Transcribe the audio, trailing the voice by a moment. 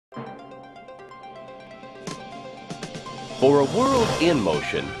For a world in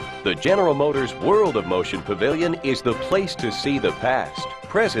motion, the General Motors World of Motion Pavilion is the place to see the past,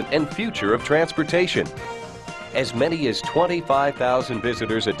 present, and future of transportation. As many as 25,000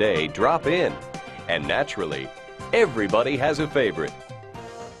 visitors a day drop in, and naturally, everybody has a favorite.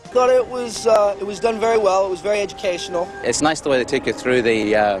 I thought it was done very well. It was very educational. It's nice the way they take you through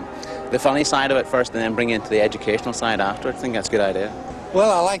the funny side of it first and then bring you into the educational side after. I think that's a good idea.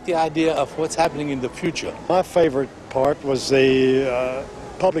 Well, I like the idea of what's happening in the future. My favorite part was the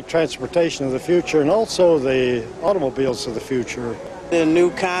public transportation of the future and also the automobiles of the future. The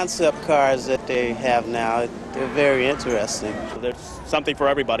new concept cars that they have now, they're very interesting. There's something for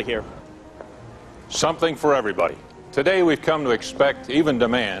everybody here. Something for everybody. Today we've come to expect, even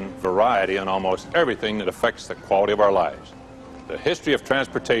demand, variety on almost everything that affects the quality of our lives. The history of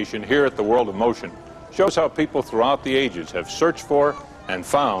transportation here at the World of Motion shows how people throughout the ages have searched for and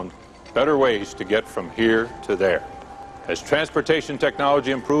found better ways to get from here to there. As transportation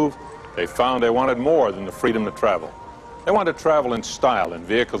technology improved, they found they wanted more than the freedom to travel. They wanted to travel in style in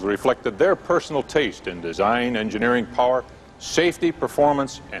vehicles that reflected their personal taste in design, engineering, power, safety,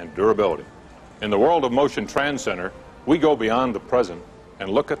 performance, and durability. In the World of Motion Trans Center, we go beyond the present and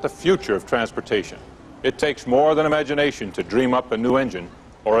look at the future of transportation. It takes more than imagination to dream up a new engine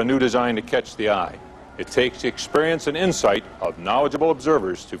or a new design to catch the eye. It takes the experience and insight of knowledgeable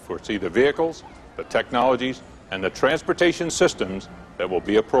observers to foresee the vehicles, the technologies, and the transportation systems that will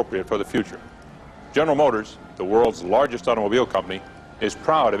be appropriate for the future. General Motors, the world's largest automobile company, is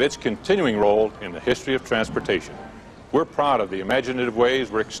proud of its continuing role in the history of transportation. We're proud of the imaginative ways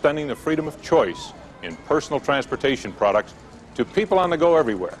we're extending the freedom of choice in personal transportation products to people on the go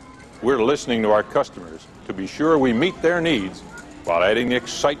everywhere. We're listening to our customers to be sure we meet their needs while adding the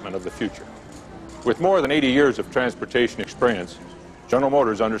excitement of the future. With more than 80 years of transportation experience, General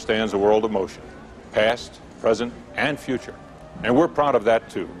Motors understands the world of motion, past, present, and future. And we're proud of that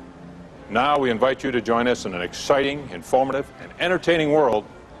too. Now we invite you to join us in an exciting, informative, and entertaining world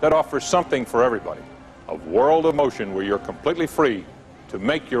that offers something for everybody. A world of motion where you're completely free to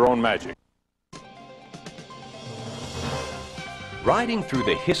make your own magic. Riding through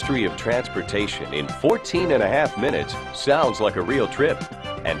the history of transportation in 14.5 minutes sounds like a real trip,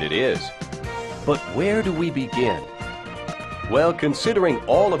 and it is. But where do we begin? Well, considering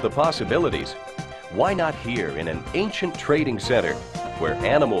all of the possibilities, why not here in an ancient trading center where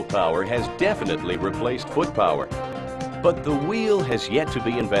animal power has definitely replaced foot power, but the wheel has yet to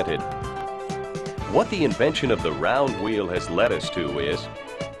be invented. What the invention of the round wheel has led us to is,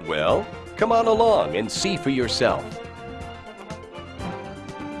 well, come on along and see for yourself.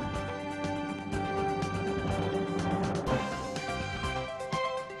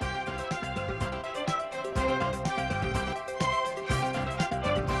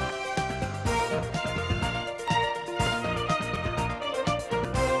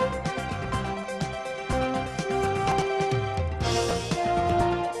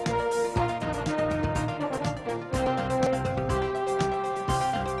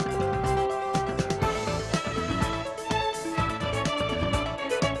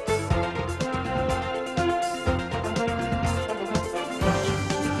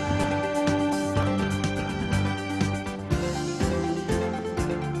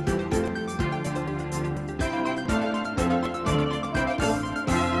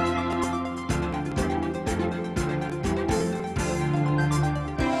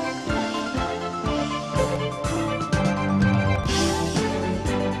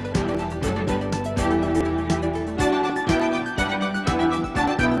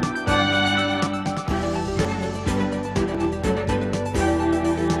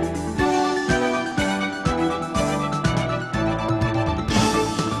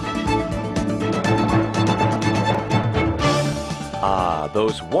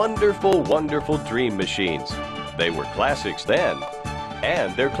 Those wonderful, wonderful dream machines. They were classics then,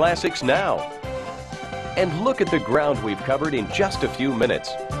 and they're classics now. And look at the ground we've covered in just a few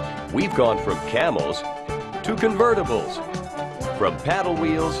minutes. We've gone from camels to convertibles, from paddle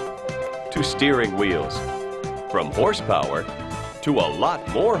wheels to steering wheels, from horsepower to a lot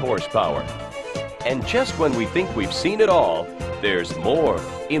more horsepower. And just when we think we've seen it all, there's more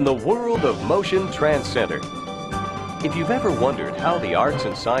in the World of Motion Trans Center. If you've ever wondered how the arts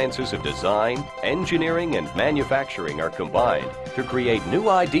and sciences of design, engineering, and manufacturing are combined to create new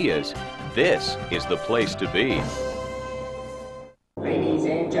ideas, this is the place to be. Ladies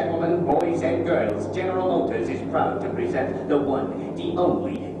and gentlemen, boys and girls, General Motors is proud to present the one, the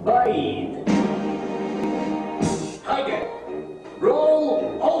only, Vibe. Tiger,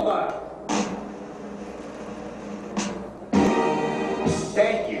 roll over.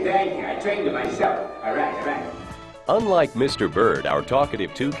 Thank you, I trained it myself. All right. Unlike Mr. Bird, our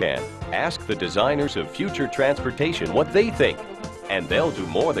talkative toucan, ask the designers of future transportation what they think, and they'll do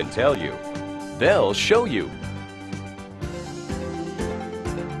more than tell you. They'll show you.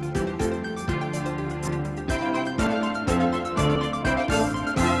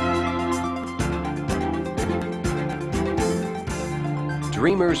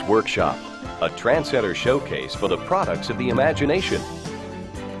 Dreamer's Workshop, a trendsetter showcase for the products of the imagination.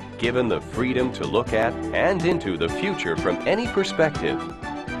 Given the freedom to look at and into the future from any perspective,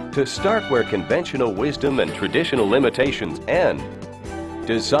 to start where conventional wisdom and traditional limitations end,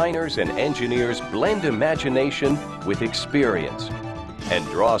 designers and engineers blend imagination with experience and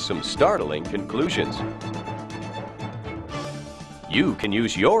draw some startling conclusions. You can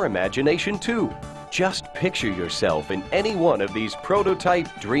use your imagination too. Just picture yourself in any one of these prototype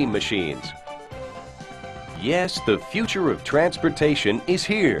dream machines. Yes, the future of transportation is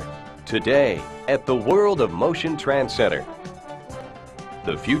here, today, at the World of Motion Trans Center.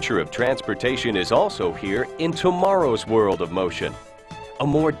 The future of transportation is also here in tomorrow's world of motion, a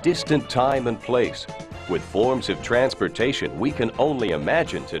more distant time and place, with forms of transportation we can only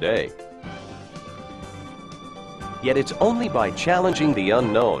imagine today. Yet it's only by challenging the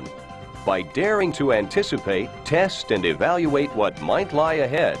unknown, by daring to anticipate, test, and evaluate what might lie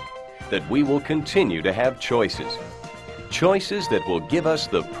ahead, that we will continue to have choices. Choices that will give us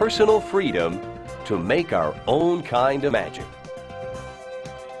the personal freedom to make our own kind of magic.